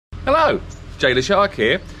Hello, Jay the Shark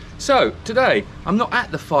here. So, today, I'm not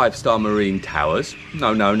at the 5-star Marine Towers.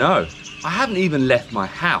 No. I haven't even left my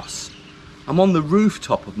house. I'm on the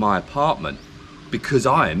rooftop of my apartment because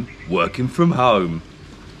I'm working from home.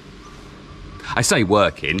 I say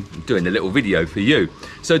working, I'm doing a little video for you.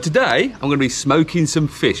 So today, I'm going to be smoking some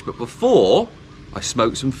fish, but before I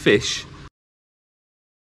smoke some fish,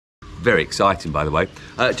 very exciting, by the way.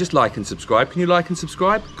 Just like and subscribe. Can you like and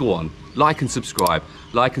subscribe? Go on. Like and subscribe.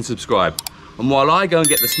 Like and subscribe. And while I go and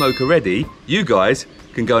get the smoker ready, you guys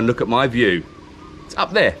can go and look at my view. It's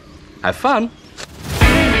up there. Have fun.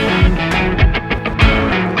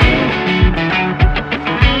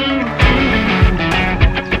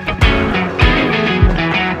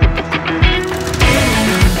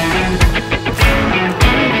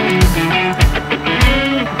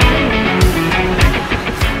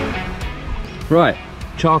 Right,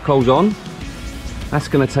 charcoal's on. That's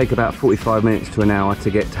going to take about 45 minutes to an hour to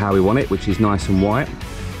get to how we want it, which is nice and white.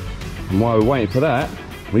 And while we're waiting for that,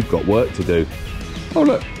 we've got work to do. Oh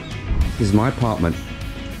look, this is my apartment.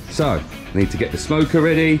 So, I need to get the smoker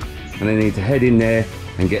ready, and I need to head in there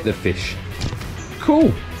and get the fish.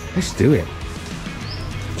 Cool, let's do it.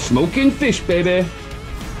 Smoking fish, baby.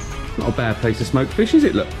 Not a bad place to smoke fish, is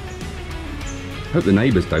it? Look. Hope the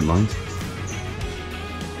neighbours don't mind.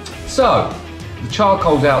 So, the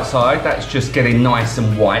charcoal's outside, that's just getting nice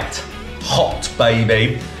and white. Hot,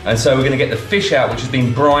 baby. And so we're gonna get the fish out, which has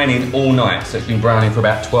been brining all night. So it's been browning for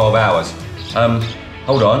about 12 hours.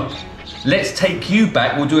 Hold on. Let's take you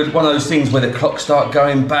back. We'll do one of those things where the clocks start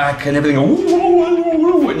going back and everything,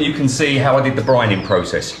 and you can see how I did the brining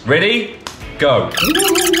process. Ready? Go.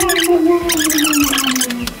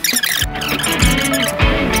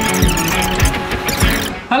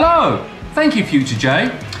 Hello, thank you, Future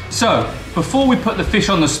Jay. So, before we put the fish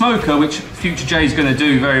on the smoker, which Future Jay is going to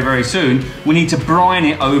do very, very soon, we need to brine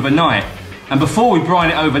it overnight. And before we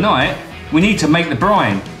brine it overnight, we need to make the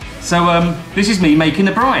brine. So, this is me making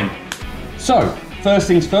the brine. So, first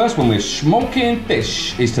things first, when we're smoking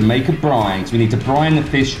fish, is to make a brine. So we need to brine the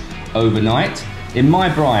fish overnight. In my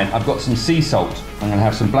brine, I've got some sea salt. I'm going to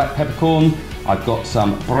have some black peppercorn. I've got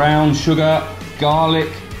some brown sugar,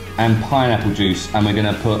 garlic, and pineapple juice. And we're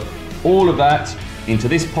going to put all of that into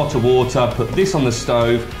this pot of water, put this on the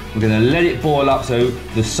stove. We're gonna let it boil up so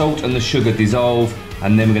the salt and the sugar dissolve,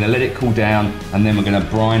 and then we're gonna let it cool down, and then we're gonna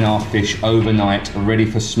brine our fish overnight, ready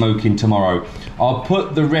for smoking tomorrow. I'll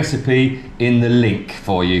put the recipe in the link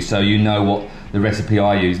for you so you know what the recipe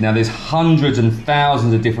I use. Now there's hundreds and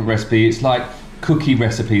thousands of different recipes. It's like cookie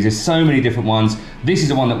recipes, there's so many different ones. This is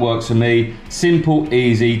the one that works for me. Simple,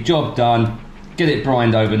 easy, job done. Get it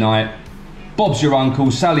brined overnight. Bob's your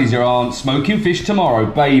uncle, Sally's your aunt, smoking fish tomorrow,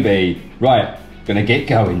 baby. Right, gonna get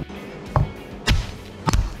going.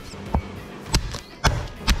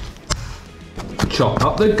 Chop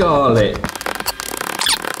up the garlic.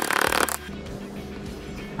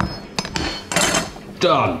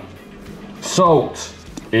 Done. Salt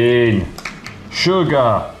in.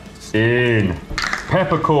 Sugar in.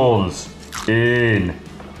 Peppercorns in.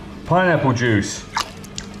 Pineapple juice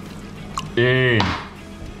in.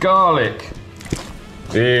 Garlic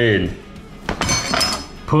in.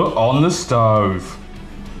 Put on the stove.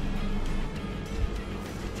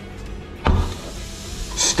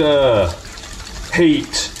 Stir.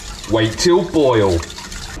 Heat. Wait till boil.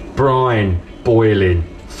 Brine boiling.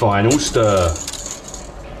 Final stir.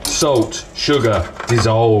 Salt, sugar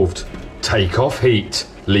dissolved. Take off heat.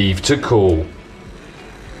 Leave to cool.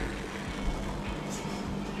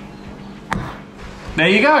 There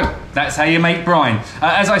you go. That's how you make brine.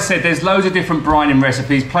 As I said, there's loads of different brining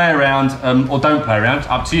recipes. Play around or don't play around.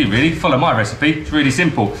 Up to you, really. Follow my recipe. It's really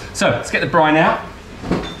simple. So let's get the brine out.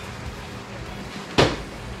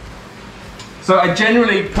 So I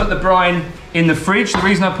generally put the brine in the fridge. The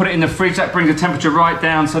reason I put it in the fridge, that brings the temperature right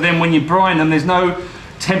down. So then when you brine them, there's no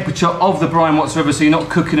temperature of the brine whatsoever. So you're not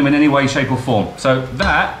cooking them in any way, shape or form. So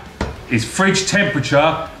that is fridge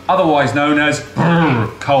temperature, otherwise known as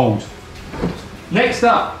cold. Next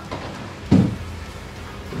up,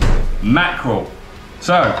 mackerel.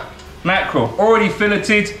 So, mackerel, already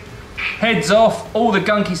filleted, heads off, all the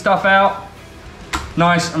gunky stuff out.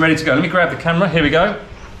 Nice and ready to go. Let me grab the camera, here we go.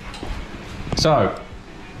 So,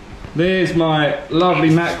 there's my lovely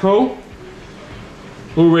mackerel,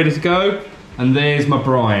 all ready to go. And there's my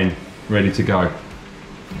brine, ready to go.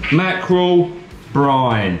 Mackerel,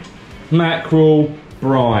 brine. Mackerel,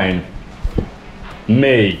 brine.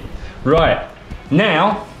 Me. Right.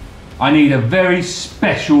 Now, I need a very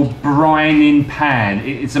special brining pan.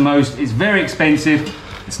 It's very expensive.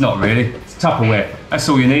 It's not really, it's Tupperware. That's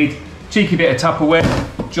all you need. Cheeky bit of Tupperware.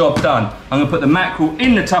 job done. I'm gonna put the mackerel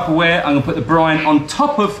in the Tupperware, I'm gonna put the brine on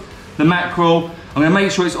top of the mackerel. I'm gonna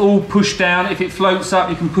make sure it's all pushed down. If it floats up,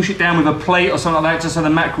 you can push it down with a plate or something like that, just so the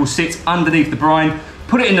mackerel sits underneath the brine.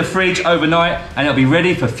 Put it in the fridge overnight, and it'll be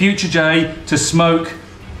ready for Future Jay to smoke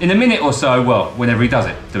in a minute or so. Well, whenever he does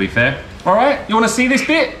it, to be fair. All right, you wanna see this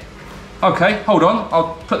bit? Okay, hold on.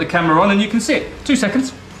 I'll put the camera on and you can see it. 2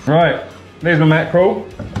 seconds. Right, there's my mackerel.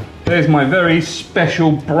 There's my very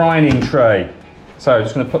special brining tray. So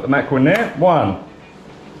just gonna put the mackerel in there. 1,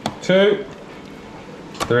 2,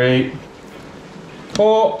 3,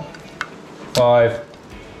 4, 5,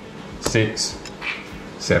 6,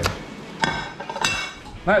 7.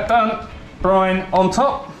 That done. Brine on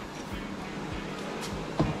top.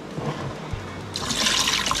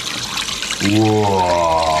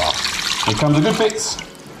 Whoa. Here comes the good bits.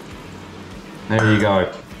 There you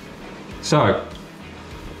go. So,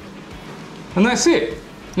 and that's it.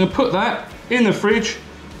 I'm gonna put that in the fridge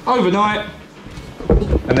overnight,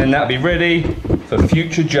 and then that'll be ready for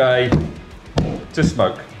Future Jay to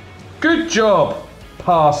smoke. Good job,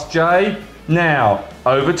 past Jay. Now,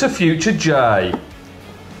 over to Future Jay.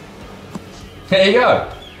 There you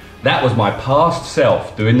go. That was my past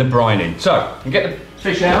self doing the brining. So, I can get the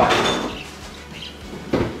fish out.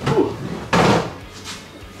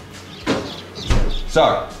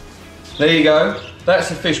 So, there you go. That's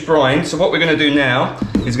the fish brine. So what we're gonna do now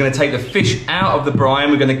is gonna take the fish out of the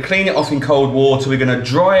brine. We're gonna clean it off in cold water. We're gonna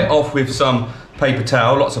dry it off with some paper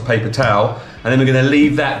towel, lots of paper towel. And then we're gonna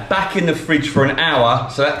leave that back in the fridge for an hour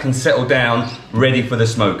so that can settle down, ready for the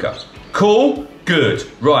smoker. Cool? Good.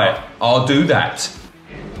 Right, I'll do that.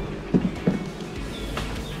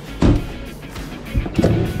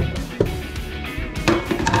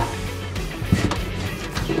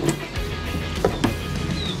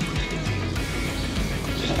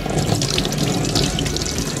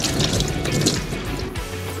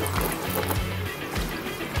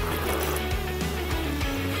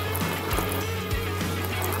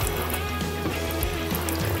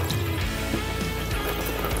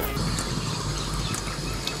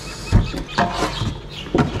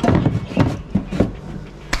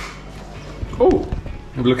 Oh,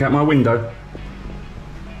 have a look out my window.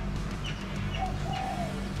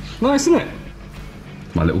 Nice, isn't it?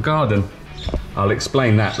 My little garden. I'll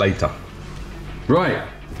explain that later. Right,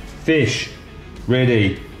 fish,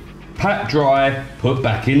 ready. Pat dry, put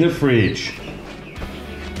back in the fridge.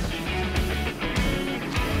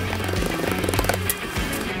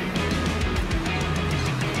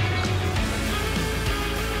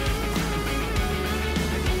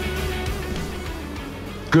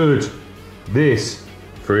 Good. This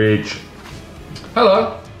fridge.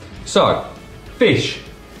 Hello. So, fish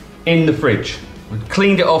in the fridge. We've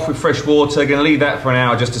cleaned it off with fresh water. Gonna leave that for an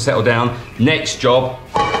hour just to settle down. Next job.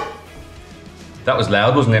 That was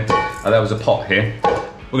loud, wasn't it? Oh, that was a pot here.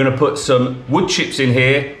 We're gonna put some wood chips in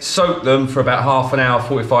here, soak them for about half an hour,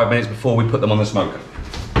 45 minutes before we put them on the smoker.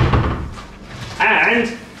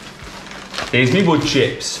 And here's me wood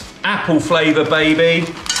chips. Apple flavour, baby.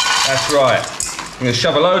 That's right. I'm gonna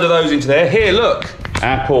shove a load of those into there. Here, look.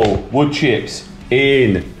 Apple, wood chips,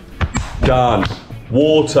 in, done.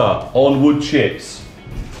 Water on wood chips.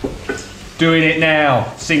 Doing it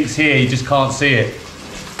now. Sink's here, you just can't see it.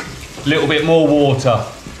 Little bit more water.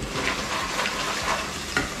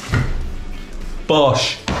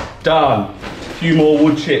 Bosh, done. A few more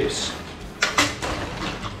wood chips.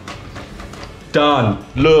 Done,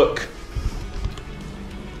 look.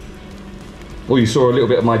 Oh, you saw a little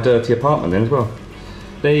bit of my dirty apartment then as well.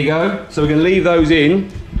 There you go. So we're gonna leave those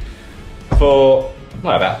in for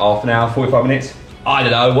well, about half an hour, 45 minutes. I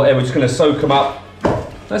don't know, whatever, just gonna soak them up.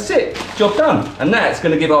 That's it, job done. And that's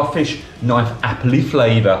gonna give our fish nice appley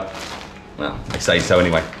flavour. Well, I say so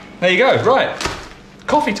anyway. There you go, right.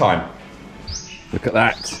 Coffee time. Look at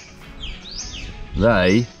that.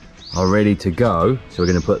 They are ready to go. So we're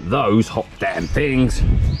gonna put those hot damn things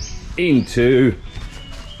into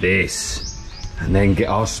this. And then get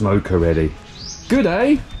our smoker ready. Good,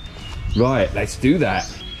 eh? Right, let's do that.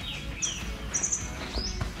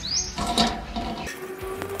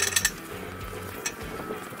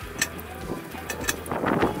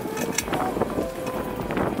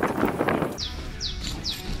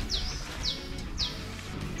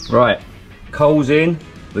 Right, coals in.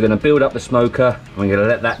 We're gonna build up the smoker and we're gonna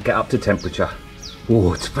let that get up to temperature.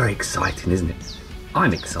 Oh, it's very exciting, isn't it?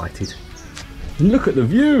 I'm excited. And look at the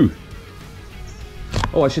view.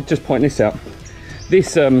 Oh, I should just point this out.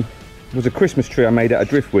 This was a Christmas tree I made out of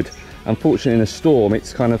driftwood. Unfortunately, in a storm,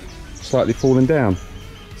 it's kind of slightly fallen down.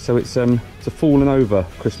 So it's a fallen over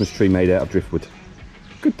Christmas tree made out of driftwood.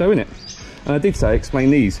 Good though, isn't it? And I did say, explain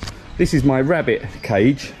these. this is my rabbit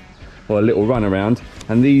cage, or a little run around,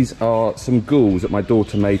 and these are some ghouls that my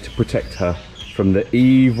daughter made to protect her from the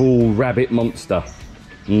evil rabbit monster.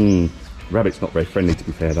 Rabbit's not very friendly, to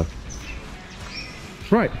be fair though.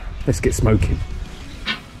 Right, let's get smoking.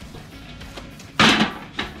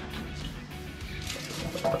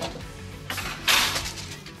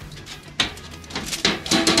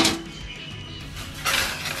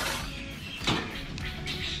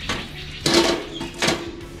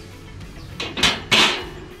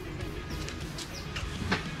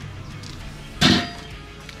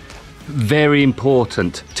 Very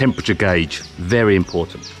important temperature gauge, very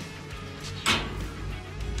important.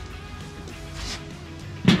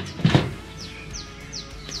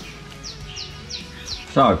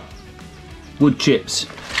 So, wood chips.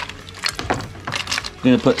 I'm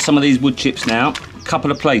going to put some of these wood chips now, a couple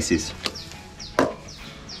of places.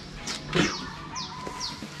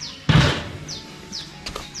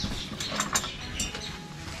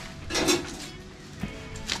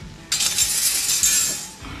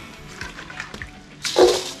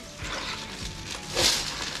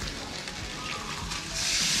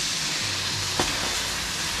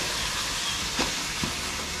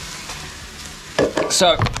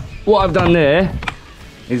 So what I've done there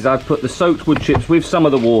is I've put the soaked wood chips with some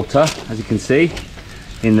of the water, as you can see,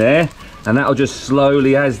 in there, and that'll just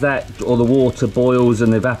slowly, as that or the water boils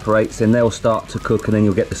and evaporates, then they'll start to cook, and then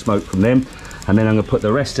you'll get the smoke from them. And then I'm going to put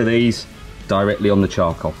the rest of these directly on the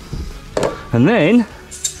charcoal, and then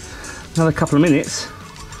another couple of minutes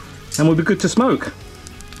and we'll be good to smoke.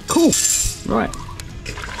 Cool. Right.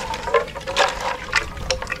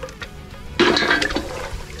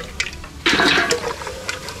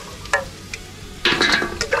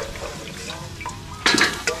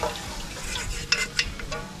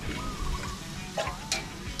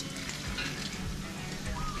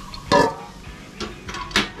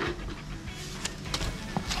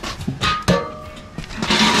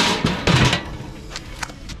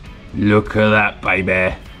 Look at that,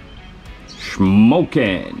 baby.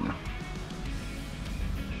 Smoking.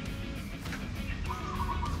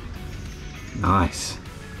 Nice.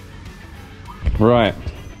 Right.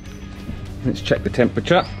 Let's check the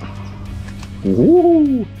temperature.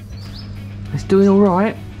 Ooh. It's doing all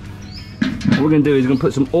right. What we're going to do is we're going to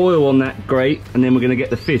put some oil on that grate, and then we're going to get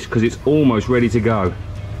the fish because it's almost ready to go.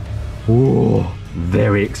 Ooh,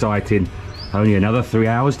 very exciting. Only another 3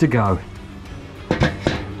 hours to go.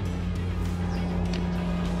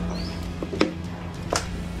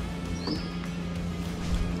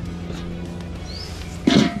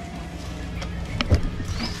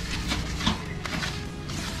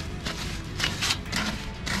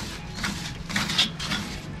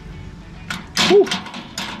 Woo.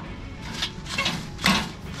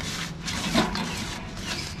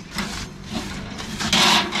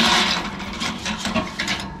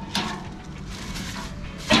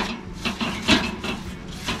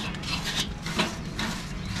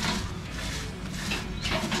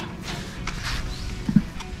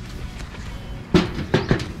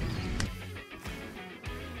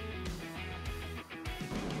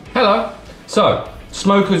 Hello. So,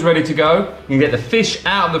 smoker's ready to go. You can get the fish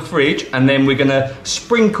out of the fridge, and then we're gonna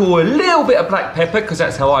sprinkle a little bit of black pepper, because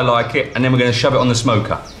that's how I like it, and then we're gonna shove it on the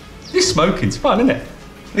smoker. This smoking's fun, isn't it?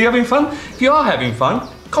 Are you having fun? If you are having fun,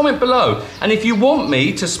 comment below. And if you want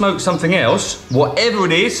me to smoke something else, whatever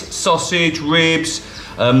it is, sausage, ribs,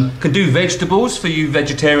 can do vegetables for you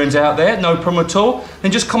vegetarians out there, no problem at all,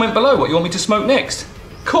 then just comment below what you want me to smoke next.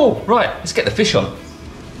 Cool, right, let's get the fish on.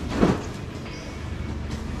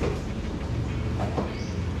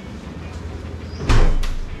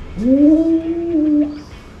 Ooh.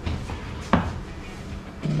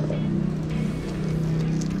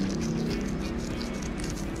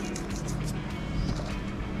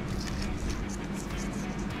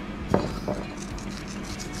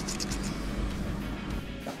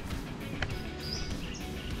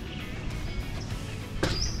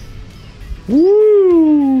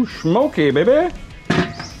 Woo, smoky, baby.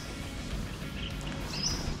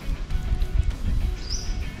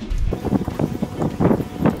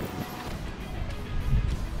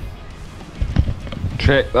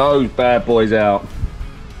 Check those bad boys out.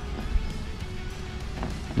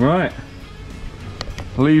 Right.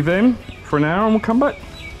 Leave them for an hour and we'll come back.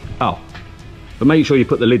 Oh, but make sure you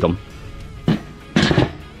put the lid on.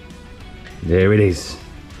 There it is.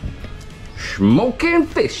 Smoking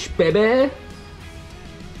fish, baby.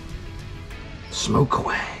 Smoke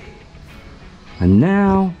away. And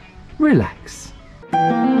now, relax.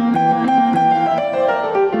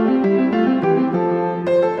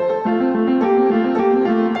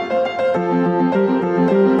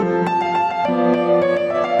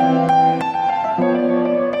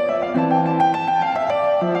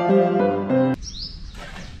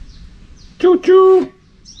 Choo choo!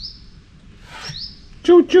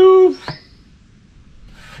 Choo choo!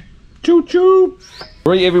 Choo choo!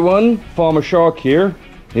 Right everyone, Farmer Shark here.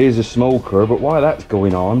 Here's a smoker, but while that's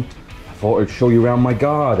going on, I thought I'd show you around my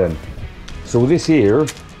garden. So this here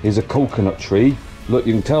is a coconut tree. Look,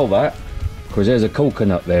 you can tell that, because there's a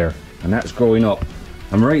coconut there, and that's growing up.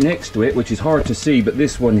 And right next to it, which is hard to see, but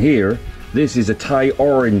this one here, this is a Thai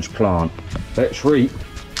orange plant. That's right.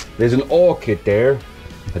 There's an orchid there.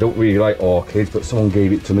 I don't really like orchids, but someone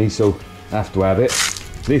gave it to me, so I have to have it.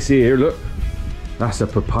 This here, look, that's a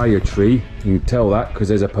papaya tree. You can tell that because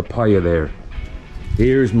there's a papaya there.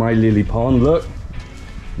 Here's my lily pond, look.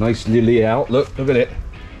 Nice lily out, look at it.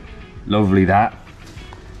 Lovely that.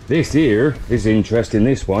 This here is interesting,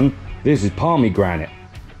 this one. This is pomegranate.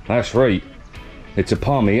 That's right. It's a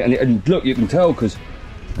pommy, and look, you can tell because,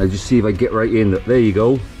 I'll just see if I get right in. Look, there you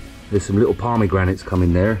go. There's some little pomegranates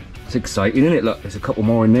coming there. It's exciting, isn't it? Look, there's a couple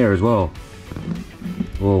more in there as well.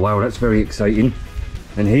 Oh wow, that's very exciting.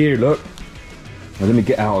 And here, look. Now let me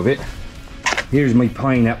get out of it. Here's my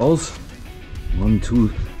pineapples.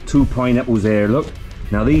 Two pineapples there, look.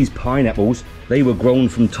 Now these pineapples, they were grown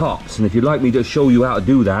from tops, and if you'd like me to show you how to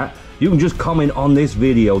do that, you can just comment on this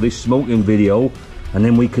video, this smoking video, and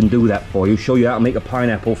then we can do that for you. Show you how to make a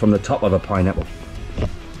pineapple from the top of a pineapple.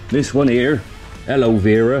 This one here, aloe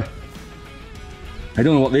vera. I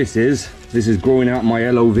don't know what this is. This is growing out my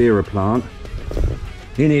aloe vera plant.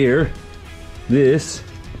 In here, this,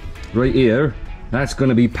 right here, that's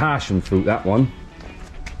gonna be passion fruit, that one.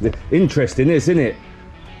 Interesting this, isn't it?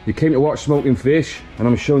 You came to watch Smoking Fish, and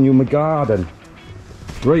I'm showing you my garden.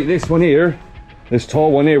 Right, this one here, this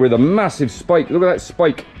tall one here with a massive spike. Look at that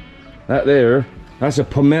spike. That there, that's a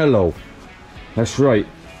pomelo. That's right.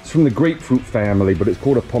 It's from the grapefruit family, but it's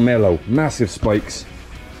called a pomelo. Massive spikes.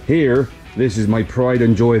 Here, this is my pride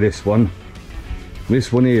and joy, this one.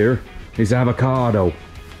 This one here is avocado.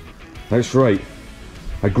 That's right.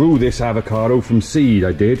 I grew this avocado from seed,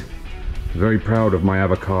 I did. Very proud of my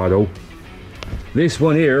avocado. This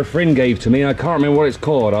one here, a friend gave to me, and I can't remember what it's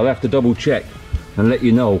called. I'll have to double check and let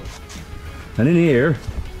you know. And in here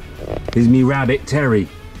is me rabbit, Terry.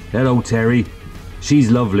 Hello, Terry.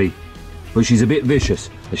 She's lovely, but she's a bit vicious.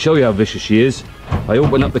 I'll show you how vicious she is. I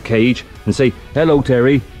open up the cage and say, hello,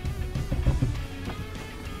 Terry.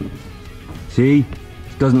 See?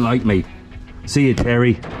 She doesn't like me. See you,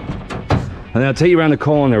 Terry. And I'll take you around the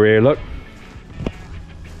corner here, look.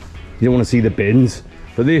 You don't want to see the bins,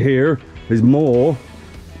 but they're here. There's more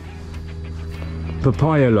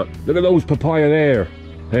papaya, look. Look at those papaya there.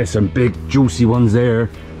 There's some big juicy ones there.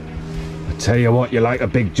 I tell you what, you like a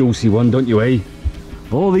big juicy one, don't you, eh?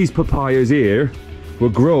 All these papayas here were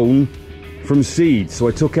grown from seeds. So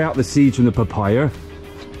I took out the seeds from the papaya.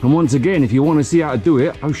 And once again, if you want to see how to do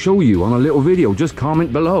it, I'll show you on a little video. Just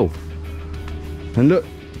comment below. And look,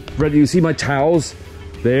 Fred, you see my towels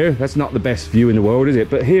there? That's not the best view in the world, is it?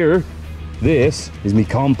 But here, this is me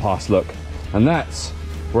compost, look. And that's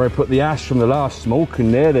where I put the ash from the last smoke.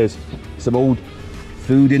 And there's some old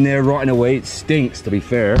food in there rotting away. It stinks, to be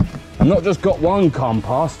fair. I've not just got one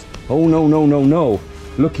compost. Oh, no, no, no, no.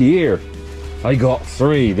 Looky here. I got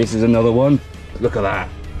 3. This is another one. Look at that.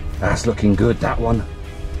 That's looking good, that one.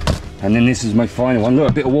 And then this is my final one. Look,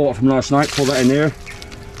 a bit of water from last night. Pour that in there.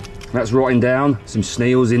 That's rotting down. Some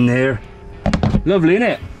snails in there. Lovely,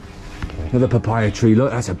 innit? Another papaya tree.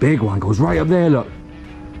 Look, that's a big one. Goes right up there, look.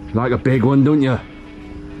 Like a big one, don't you?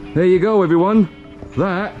 There you go, everyone.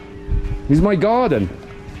 That is my garden.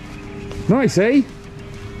 Nice, eh?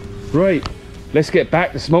 Right, let's get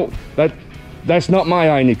back to smoke. That's not my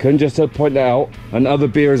Heineken, just to point that out. And other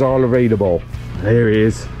beers are available. There it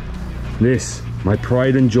is. This, my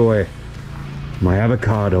pride and joy. My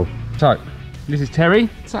avocado. So, this is Terry.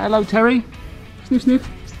 Say hello, Terry. Sniff, sniff.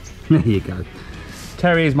 There you go.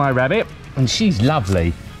 Terry is my rabbit, and she's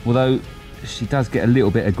lovely. Although, she does get a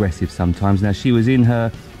little bit aggressive sometimes. Now, she was in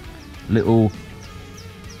her little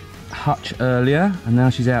hutch earlier, and now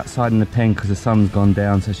she's outside in the pen because the sun's gone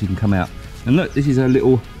down so she can come out. And look, this is her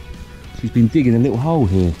little, she's been digging a little hole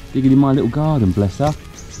here, digging in my little garden, bless her.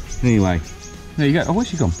 Anyway, there you go. Oh, where's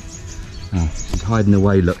she gone? Oh, she's hiding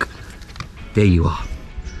away, look. There you are.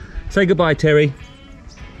 Say goodbye, Terry.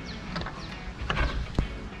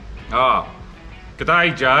 Ah,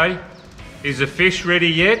 g'day, Jay. Is the fish ready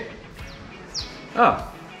yet?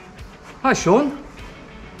 Ah, hi, Sean.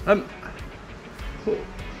 No.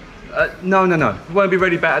 It won't be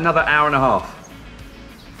ready about another hour and a half.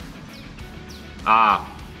 Ah,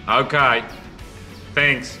 okay.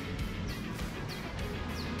 Thanks.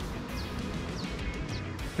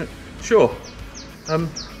 Sure.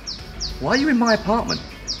 Why are you in my apartment?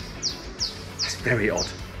 very odd.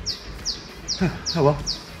 Oh well.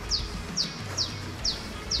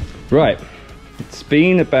 Right, it's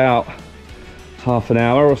been about half an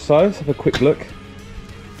hour or so. Let's have a quick look.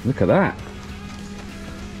 Look at that.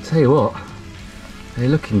 Tell you what, they're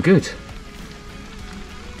looking good.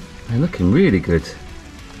 They're looking really good.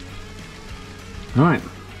 Right,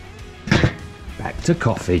 back to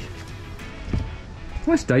coffee.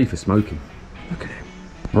 Nice day for smoking. Look at it.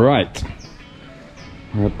 Right,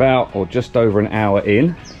 we're about or just over an hour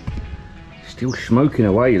in. Still smoking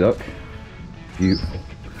away, look. Beautiful.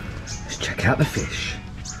 Let's check out the fish.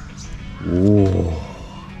 Whoa.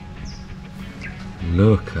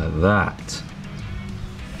 Look at that.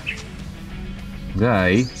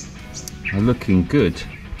 They are looking good.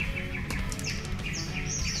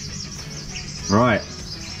 Right,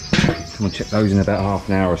 come and check those in about half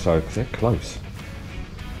an hour or so, because they're close.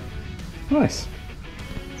 Nice.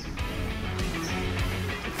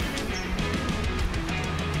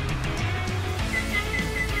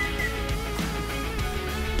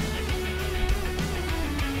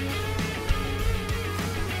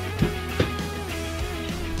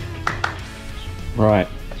 Right,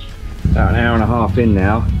 about an hour and a half in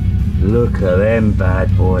now. Look at them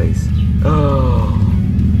bad boys. Oh,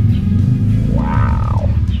 wow.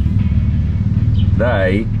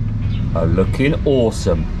 They are looking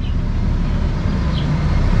awesome.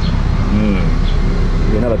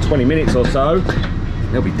 Another 20 minutes or so,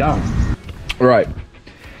 they'll be done. Right,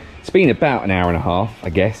 it's been about an hour and a half,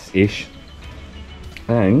 I guess, ish.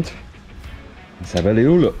 And let's have a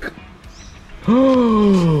little look.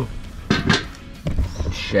 Oh,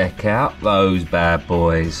 check out those bad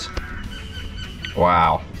boys.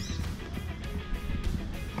 Wow.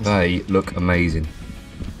 They look amazing.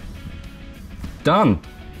 Done.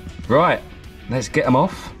 Right, let's get them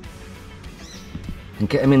off and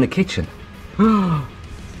get them in the kitchen.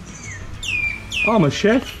 I'm a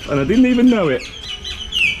chef and I didn't even know it.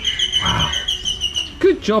 Wow.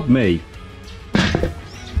 Good job, me.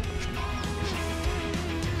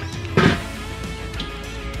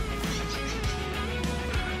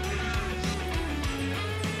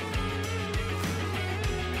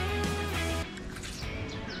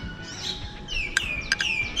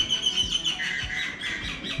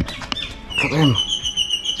 Look at them.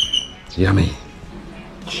 Yummy.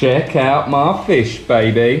 Check out my fish,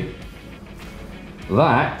 baby.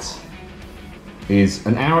 That is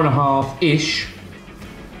an hour and a half-ish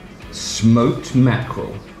smoked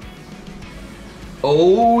mackerel.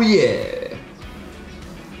 Oh yeah.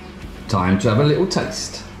 Time to have a little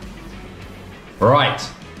taste. Right,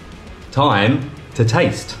 time to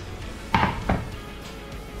taste.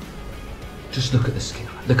 Just look at the skin.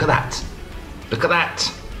 Look at that. Look at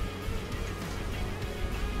that.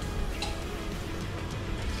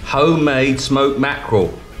 Homemade smoked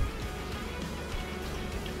mackerel.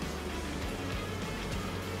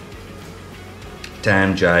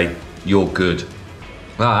 Damn, Jay, you're good.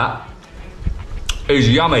 That is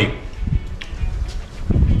yummy.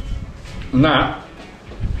 And that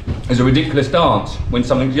is a ridiculous dance when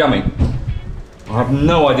something's yummy. I have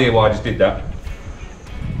no idea why I just did that.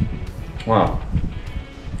 Wow,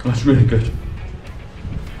 that's really good.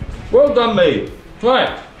 Well done, me.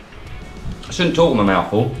 Right, I shouldn't talk with my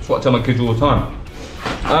mouth full. That's what I tell my kids all the time.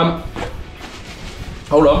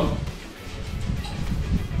 Hold on.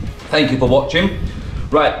 Thank you for watching.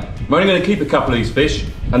 Right, I'm only going to keep a couple of these fish,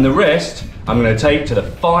 and the rest I'm going to take to the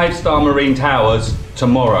 5-star Marine Towers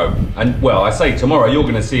tomorrow. And well, I say tomorrow, you're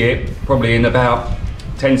going to see it probably in about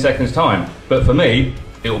 10 seconds time. But for me,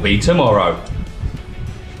 it will be tomorrow.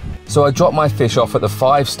 So I dropped my fish off at the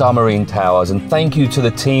 5-star Marine Towers, and thank you to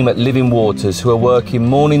the team at Living Waters who are working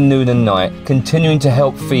morning, noon and night, continuing to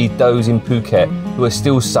help feed those in Phuket who are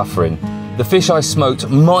still suffering. The fish I smoked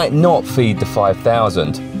might not feed the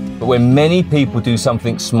 5,000, but when many people do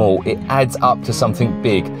something small, it adds up to something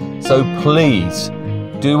big. So please,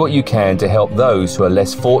 do what you can to help those who are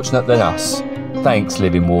less fortunate than us. Thanks,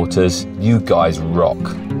 Living Waters. You guys rock.